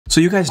So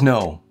you guys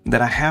know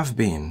that I have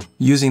been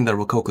using the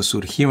Rococo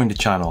suit here in the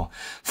channel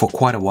for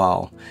quite a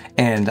while,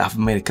 and I've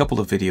made a couple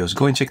of videos.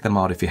 Go and check them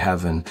out if you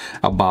haven't,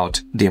 about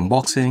the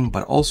unboxing,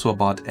 but also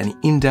about an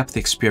in-depth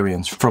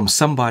experience from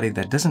somebody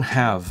that doesn't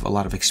have a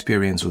lot of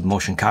experience with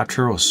motion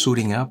capture or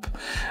suiting up,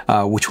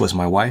 which was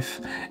my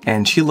wife,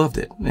 and she loved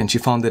it, and she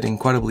found it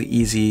incredibly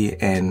easy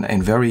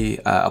and very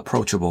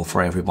approachable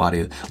for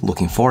everybody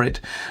looking for it.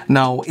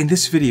 Now, in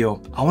this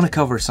video, I want to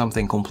cover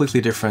something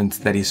completely different,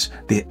 that is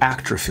the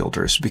actor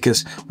filters,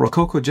 because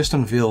Rococo just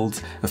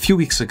unveiled a few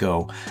weeks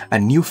ago a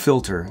new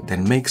filter that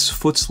makes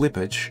foot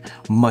slippage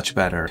much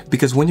better.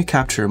 Because when you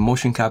capture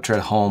motion capture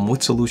at home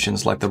with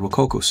solutions like the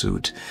Rococo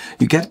suit,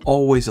 you get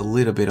always a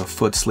little bit of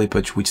foot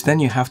slippage, which then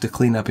you have to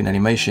clean up in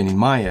animation in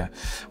Maya,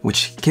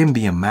 which can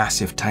be a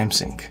massive time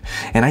sink.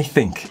 And I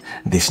think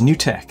this new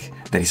tech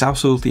that is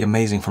absolutely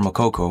amazing from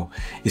Rococo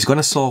is going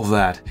to solve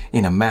that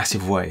in a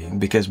massive way,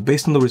 because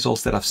based on the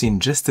results that I've seen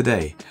just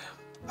today,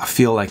 I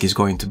feel like it's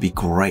going to be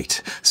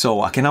great.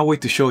 So I cannot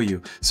wait to show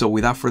you. So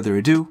without further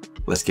ado,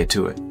 let's get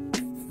to it.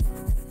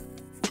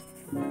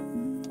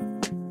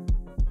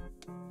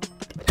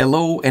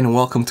 Hello and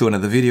welcome to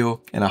another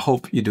video, and I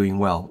hope you're doing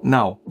well.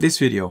 Now, this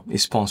video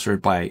is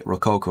sponsored by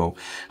Rococo.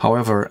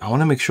 However, I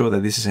want to make sure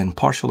that this is as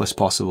impartial as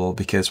possible,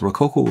 because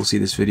Rococo will see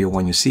this video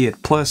when you see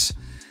it. Plus,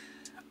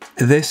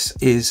 this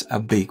is a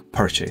big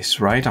purchase,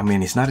 right? I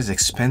mean, it's not as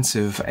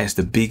expensive as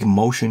the big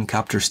motion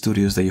capture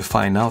studios that you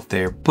find out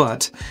there,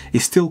 but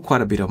it's still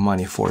quite a bit of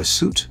money for a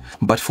suit.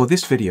 But for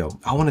this video,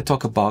 I want to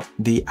talk about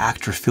the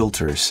actor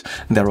filters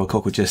that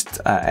Rococo just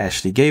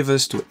actually gave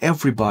us to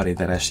everybody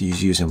that actually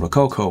is using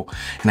Rococo.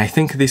 And I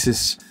think this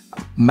is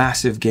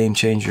massive game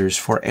changers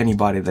for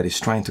anybody that is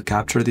trying to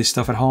capture this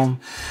stuff at home.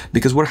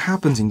 Because what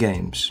happens in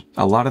games,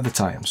 a lot of the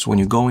times when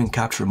you go and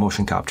capture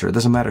motion capture, it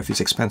doesn't matter if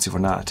it's expensive or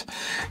not,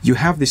 you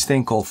have this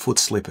thing called foot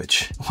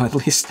slippage. Well, at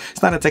least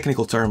it's not a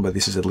technical term, but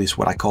this is at least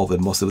what I called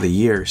it most of the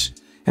years.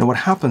 And what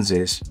happens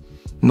is,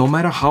 no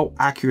matter how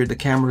accurate the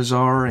cameras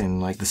are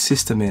and like the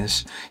system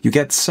is, you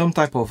get some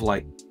type of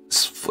like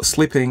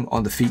slipping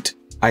on the feet,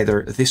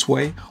 either this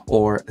way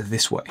or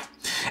this way.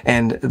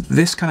 And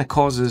this kind of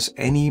causes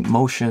any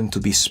motion to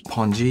be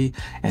spongy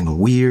and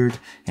weird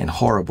and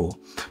horrible.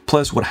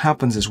 Plus, what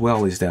happens as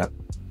well is that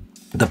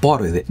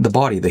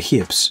the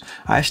hips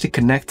are actually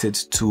connected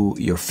to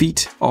your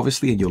feet,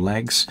 obviously, and your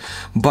legs.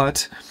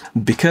 But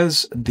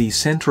because the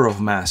center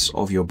of mass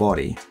of your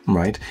body,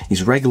 right,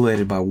 is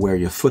regulated by where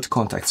your foot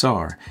contacts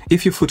are,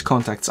 if your foot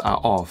contacts are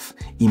off,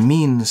 it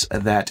means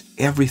that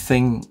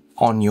everything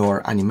on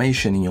your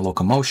animation, in your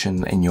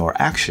locomotion, and your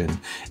action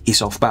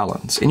is off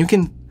balance. And you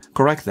can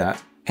correct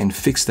that and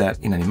fix that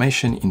in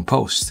animation, in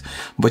post.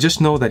 But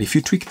just know that if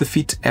you tweak the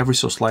feet ever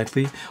so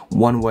slightly,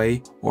 one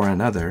way or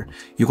another,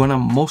 you're gonna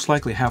most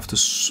likely have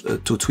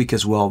to tweak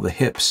as well the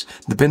hips,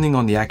 depending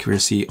on the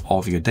accuracy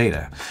of your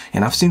data.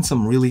 And I've seen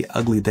some really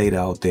ugly data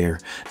out there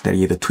that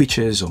either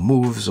twitches or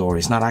moves or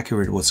is not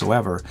accurate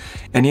whatsoever.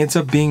 And it ends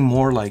up being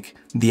more like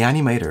the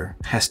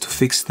animator has to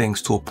fix things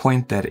to a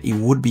point that it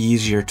would be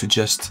easier to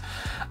just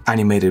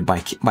animate it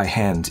by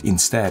hand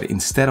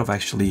instead of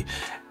actually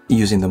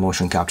using the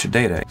motion capture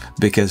data,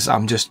 because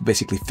I'm just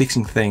basically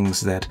fixing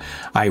things that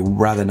I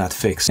rather not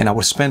fix, and I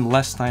would spend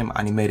less time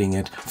animating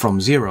it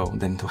from zero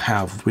than to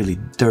have really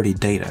dirty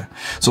data.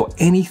 So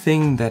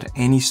anything that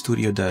any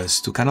studio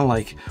does to kind of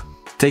like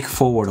take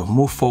forward or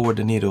move forward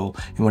the needle,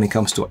 and when it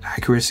comes to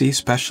accuracy,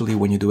 especially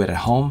when you do it at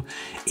home,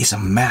 is a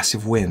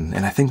massive win.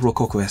 And I think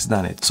Rococo has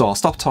done it. So I'll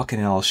stop talking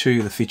and I'll show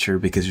you the feature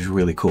because it's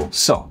really cool.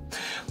 So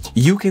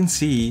you can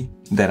see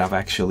that I've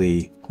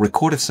actually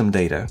recorded some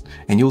data,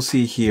 and you'll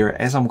see here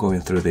as I'm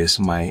going through this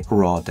my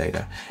raw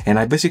data. And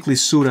I basically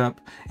suit up,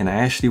 and I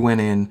actually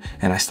went in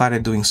and I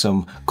started doing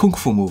some kung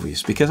fu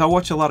movies, because I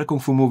watch a lot of kung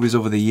fu movies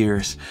over the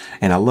years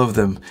and I love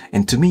them.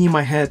 And to me, in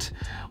my head,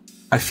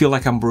 I feel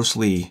like I'm Bruce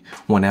Lee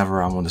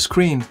whenever I'm on the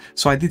screen.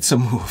 So I did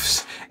some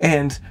moves,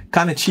 and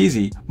kind of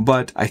cheesy,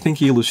 but I think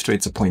he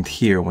illustrates a point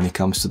here when it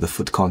comes to the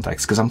foot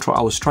contacts, because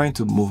I was trying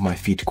to move my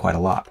feet quite a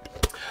lot.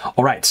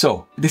 All right,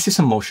 so this is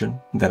some motion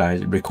that I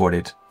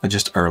recorded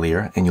just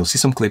earlier, and you'll see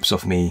some clips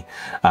of me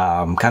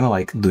kind of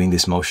like doing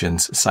these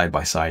motions side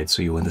by side,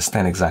 so you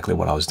understand exactly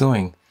what I was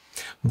doing.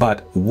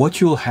 But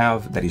what you'll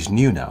have that is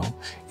new now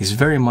is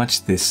very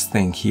much this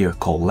thing here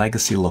called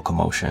Legacy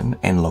Locomotion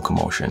and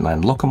Locomotion.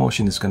 And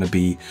Locomotion is going to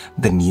be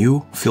the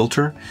new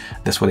filter.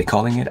 That's what they're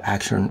calling it,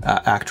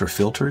 actor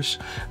filters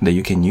that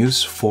you can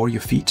use for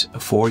your feet,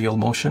 for your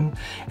motion.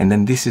 And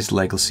then this is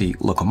Legacy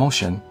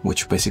Locomotion,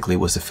 which basically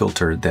was the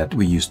filter that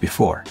we used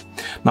before.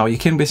 Now you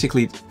can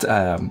basically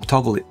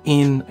toggle it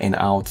in and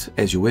out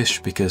as you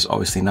wish, because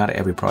obviously not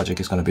every project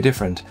is going to be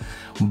different.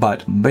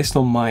 But based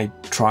on my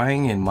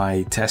trying and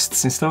my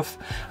tests and stuff,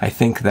 I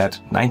think that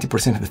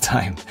 90% of the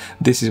time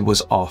this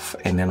was off,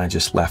 and then I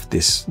just left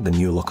the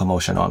new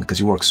Locomotion on because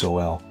it works so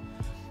well.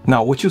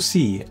 Now, what you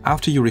see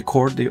after you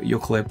record your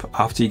clip,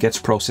 after it gets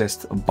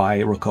processed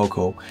by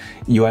Rococo,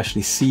 you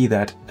actually see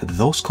that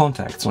those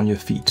contacts on your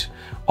feet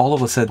all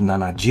of a sudden are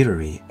not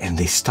jittery and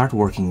they start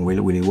working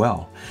really, really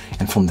well.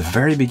 And from the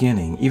very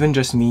beginning, even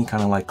just me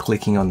kind of like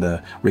clicking on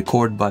the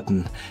record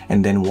button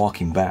and then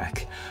walking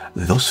back,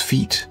 those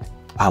feet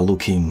are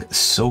looking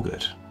so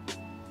good,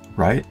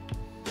 right?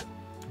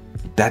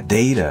 That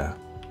data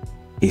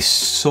is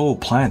so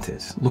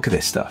planted. Look at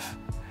this stuff.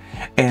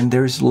 And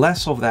there's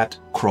less of that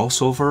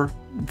crossover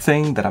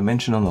thing that I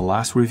mentioned on the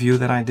last review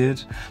that I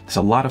did. There's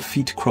a lot of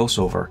feet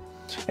crossover.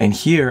 And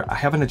here, I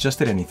haven't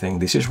adjusted anything.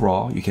 This is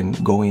raw. You can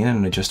go in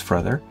and adjust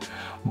further.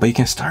 But you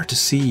can start to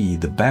see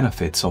the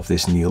benefits of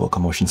this new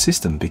Locomotion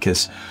system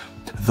because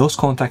those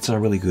contacts are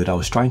really good. I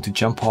was trying to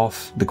jump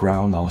off the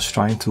ground. I was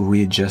trying to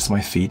readjust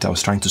my feet. I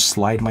was trying to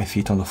slide my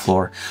feet on the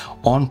floor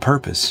on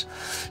purpose.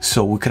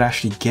 So we could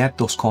actually get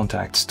those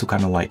contacts to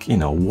kind of like, you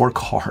know, work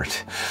hard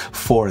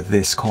for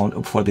this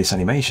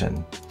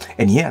animation.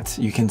 And yet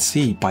you can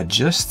see by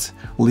just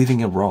leaving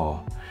it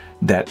raw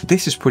that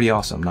this is pretty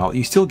awesome. Now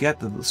you still get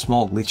the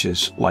small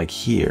glitches like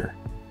here.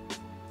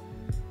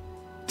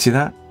 See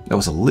that? There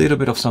was a little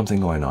bit of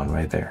something going on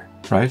right there,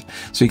 right?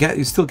 So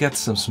you still get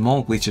some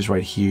small glitches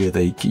right here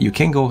that you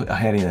can go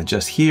ahead and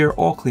adjust here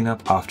or clean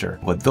up after.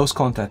 But those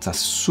contacts are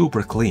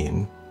super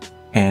clean.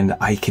 And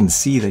I can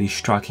see that he's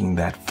tracking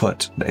that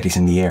foot that is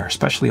in the air,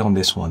 especially on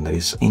this one that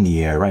is in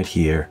the air right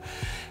here.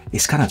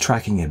 It's kind of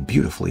tracking it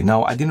beautifully.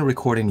 Now, I didn't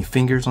record any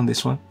fingers on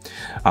this one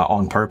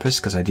on purpose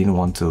because I didn't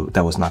want to.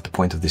 That was not the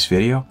point of this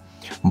video.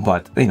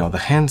 But, you know, the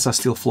hands are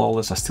still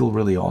flawless, are still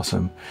really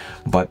awesome.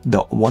 But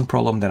the one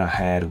problem that I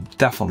had,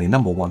 definitely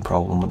number one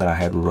problem that I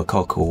had with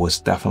Rococo was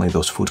definitely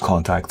those foot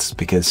contacts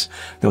because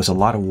there was a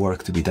lot of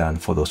work to be done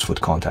for those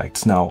foot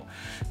contacts. Now,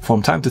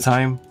 from time to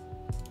time,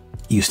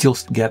 you still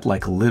get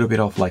like a little bit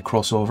of like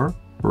crossover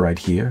right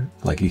here,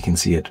 like you can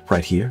see it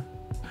right here.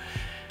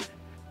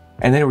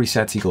 And then it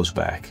resets, he goes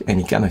back and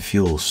he kind of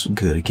feels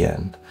good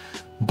again.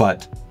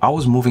 But I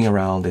was moving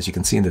around, as you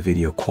can see in the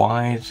video,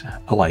 quite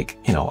like,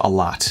 you know, a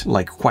lot,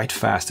 like quite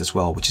fast as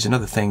well, which is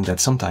another thing that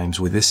sometimes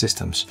with these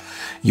systems,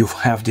 you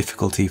have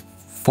difficulty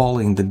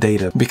following the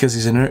data because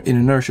it's an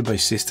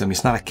inertia-based system.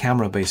 It's not a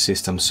camera-based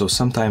system, so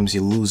sometimes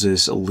it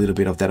loses a little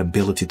bit of that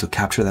ability to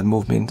capture that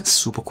movement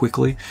super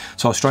quickly.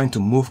 So I was trying to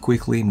move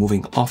quickly,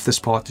 moving off the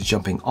spot,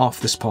 jumping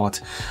off the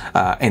spot,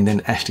 and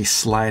then actually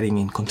sliding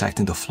and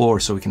contacting the floor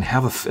so we can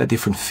have a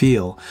different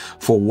feel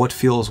for what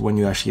feels when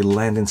you actually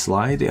land and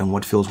slide and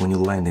what feels when you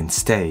land and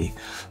stay.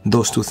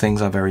 Those two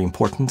things are very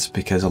important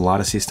because a lot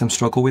of systems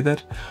struggle with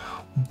it.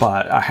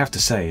 But I have to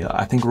say,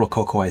 I think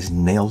Rococo has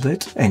nailed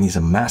it and it's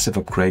a massive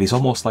upgrade. It's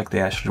almost like they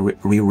actually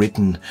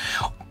rewritten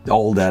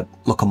all that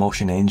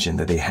Locomotion engine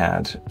that they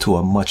had to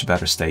a much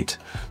better state.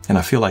 And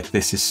I feel like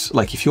this is,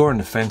 like if you're on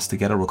the fence to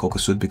get a Rococo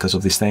suit because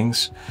of these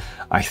things,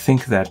 I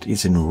think that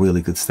it's in a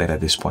really good state at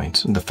this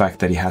point. And the fact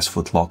that it has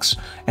foot locks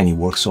and it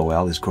works so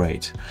well is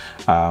great.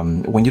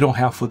 When you don't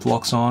have foot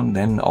locks on,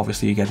 then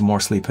obviously you get more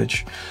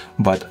slippage.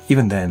 But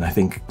even then, I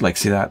think, like,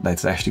 see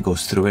that actually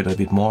goes through it a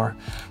bit more.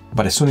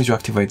 But as soon as you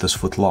activate those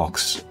foot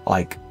locks,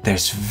 like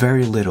there's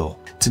very little.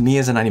 To me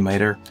as an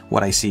animator,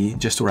 what I see,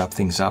 just to wrap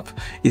things up,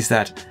 is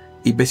that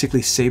it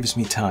basically saves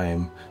me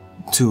time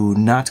to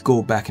not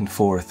go back and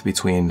forth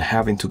between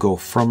having to go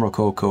from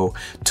Rococo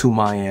to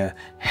Maya,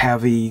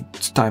 heavy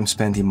time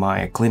spent in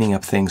Maya cleaning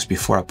up things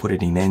before I put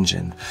it in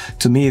engine.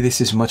 To me,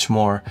 this is much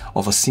more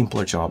of a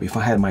simpler job. If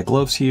I had my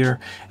gloves here,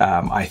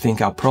 I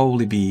think I'll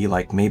probably be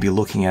like maybe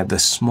looking at the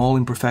small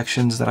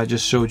imperfections that I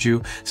just showed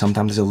you.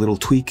 Sometimes there's a little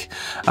tweak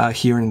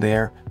here and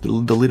there,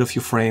 delete a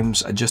few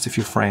frames, adjust a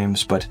few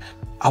frames, but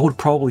I would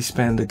probably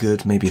spend a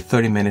good maybe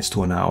 30 minutes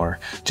to an hour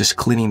just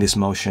cleaning this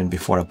motion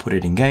before I put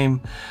it in game,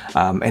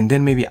 and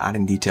then maybe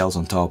adding details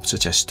on top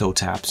such as toe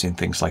taps and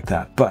things like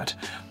that. But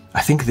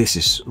I think this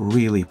is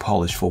really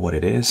polished for what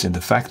it is, and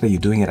the fact that you're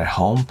doing it at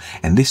home,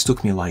 and this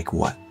took me like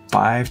what,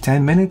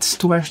 5-10 minutes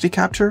to actually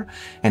capture,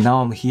 and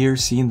now I'm here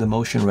seeing the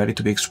motion ready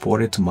to be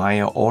exported to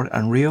Maya or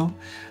Unreal.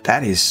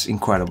 That is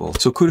incredible.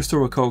 So kudos to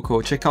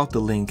Rococo. Check out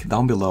the link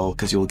down below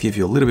because it will give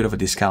you a little bit of a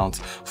discount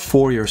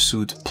for your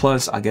suit,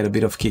 plus I get a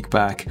bit of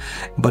kickback.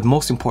 But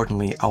most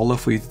importantly, I would love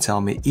for you to tell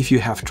me if you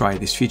have tried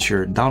this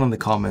feature down in the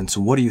comments.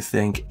 What do you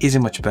think? Is it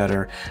much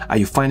better? Are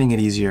you finding it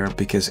easier?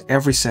 Because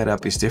every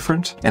setup is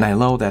different, and I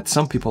know that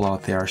some people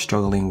out there are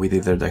struggling with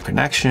either their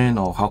connection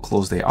or how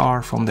close they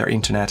are from their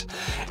internet,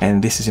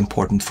 and this is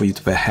important for you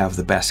to have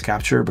the best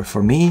capture. But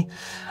for me,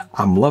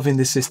 I'm loving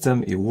this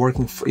system.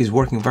 It's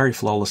working very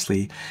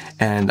flawlessly,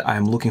 and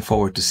I'm looking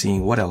forward to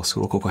seeing what else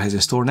Rococo has in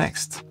store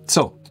next.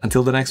 So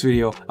until the next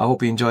video, I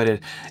hope you enjoyed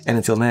it, and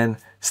until then,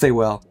 stay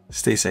well,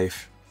 stay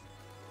safe,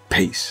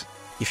 peace.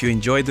 If you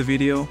enjoyed the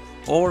video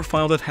or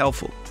found it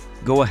helpful,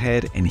 go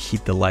ahead and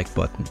hit the like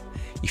button.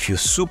 If you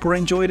super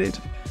enjoyed it,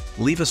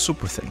 leave a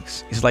super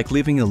thanks. It's like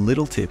leaving a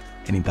little tip,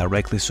 and it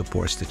directly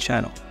supports the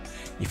channel.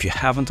 If you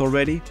haven't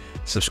already,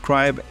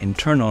 subscribe and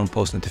turn on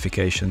post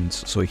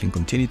notifications so you can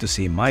continue to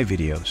see my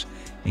videos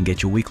and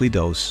get your weekly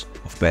dose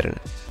of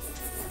betterness.